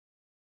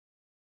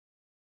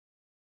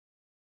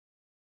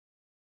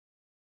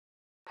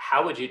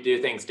how would you do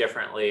things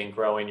differently in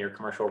growing your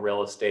commercial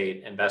real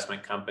estate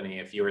investment company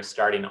if you were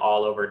starting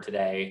all over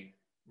today,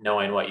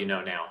 knowing what you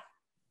know now?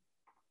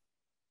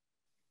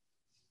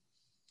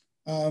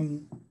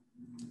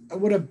 I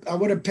would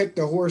have picked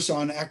a horse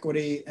on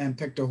equity and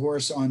picked a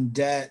horse on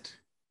debt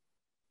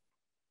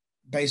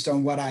based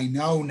on what I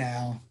know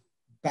now.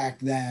 Back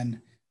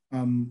then,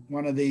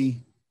 one of the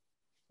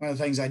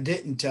things I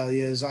didn't tell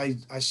you is I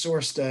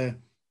sourced a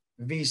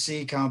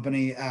VC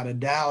company out of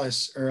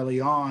Dallas early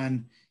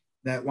on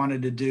that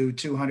wanted to do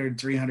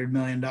 $200-300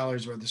 million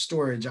worth of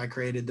storage. I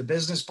created the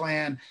business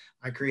plan,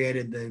 I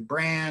created the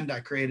brand, I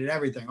created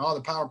everything, all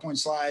the PowerPoint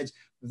slides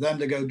for them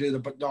to go do the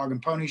dog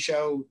and pony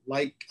show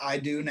like I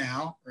do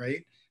now,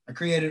 right? I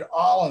created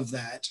all of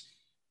that.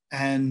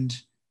 And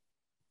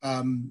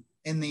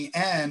in the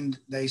end,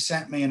 they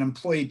sent me an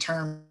employee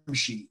term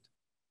sheet.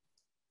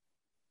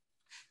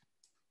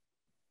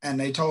 And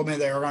they told me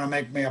they were going to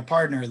make me a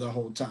partner the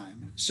whole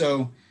time.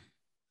 So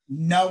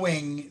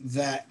knowing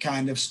that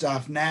kind of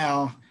stuff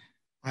now,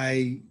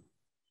 I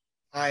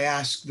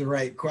ask the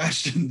right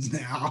questions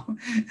now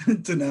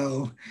to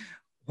know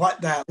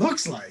what that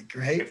looks like,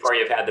 right? Before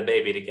you've had the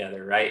baby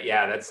together, right?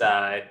 Yeah, that's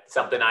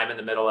something I'm in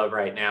the middle of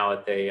right now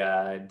at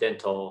the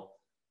dental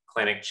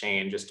clinic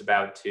chain, just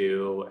about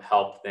to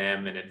help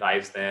them and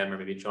advise them or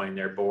maybe join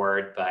their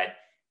board. But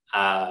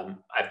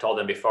I've told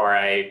them before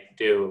I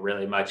do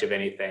really much of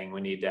anything,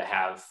 we need to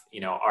have,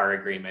 our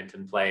agreement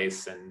in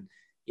place and,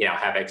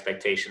 have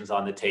expectations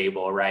on the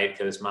table, right?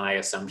 Because my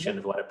assumption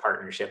of what a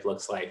partnership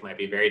looks like might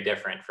be very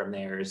different from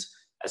theirs,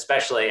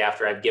 especially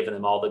after I've given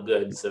them all the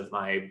goods of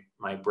my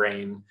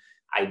brain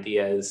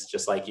ideas,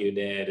 just like you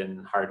did,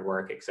 and hard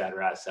work, et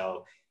cetera.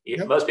 So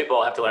most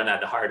people have to learn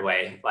that the hard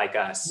way, like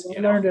us.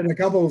 I learned it a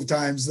couple of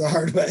times the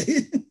hard way.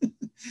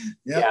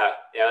 Yeah,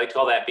 they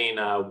call that being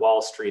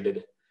Wall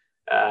Streeted.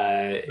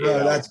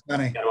 That's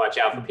funny. You got to watch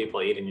out for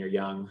people eating your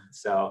young.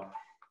 So,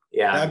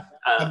 yeah.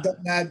 I've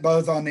done that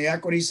both on the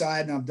equity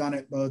side and I've done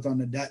it both on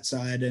the debt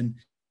side. And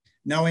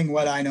knowing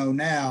what I know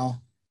now,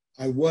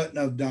 I would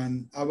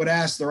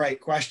ask the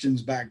right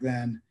questions back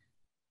then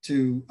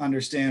to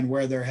understand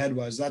where their head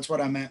was. That's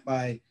what I meant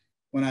by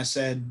when I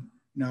said,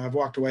 I've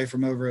walked away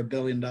from over $1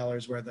 billion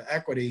worth of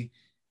equity.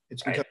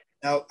 It's because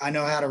I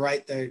know how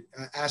to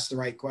ask the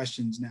right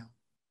questions now.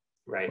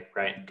 Right.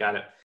 Got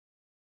it.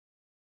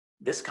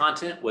 This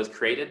content was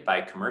created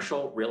by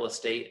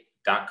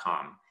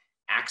commercialrealestate.com.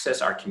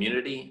 Access our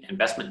community,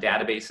 investment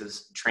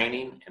databases,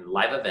 training, and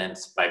live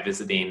events by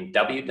visiting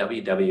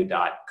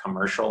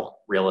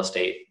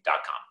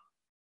www.commercialrealestate.com.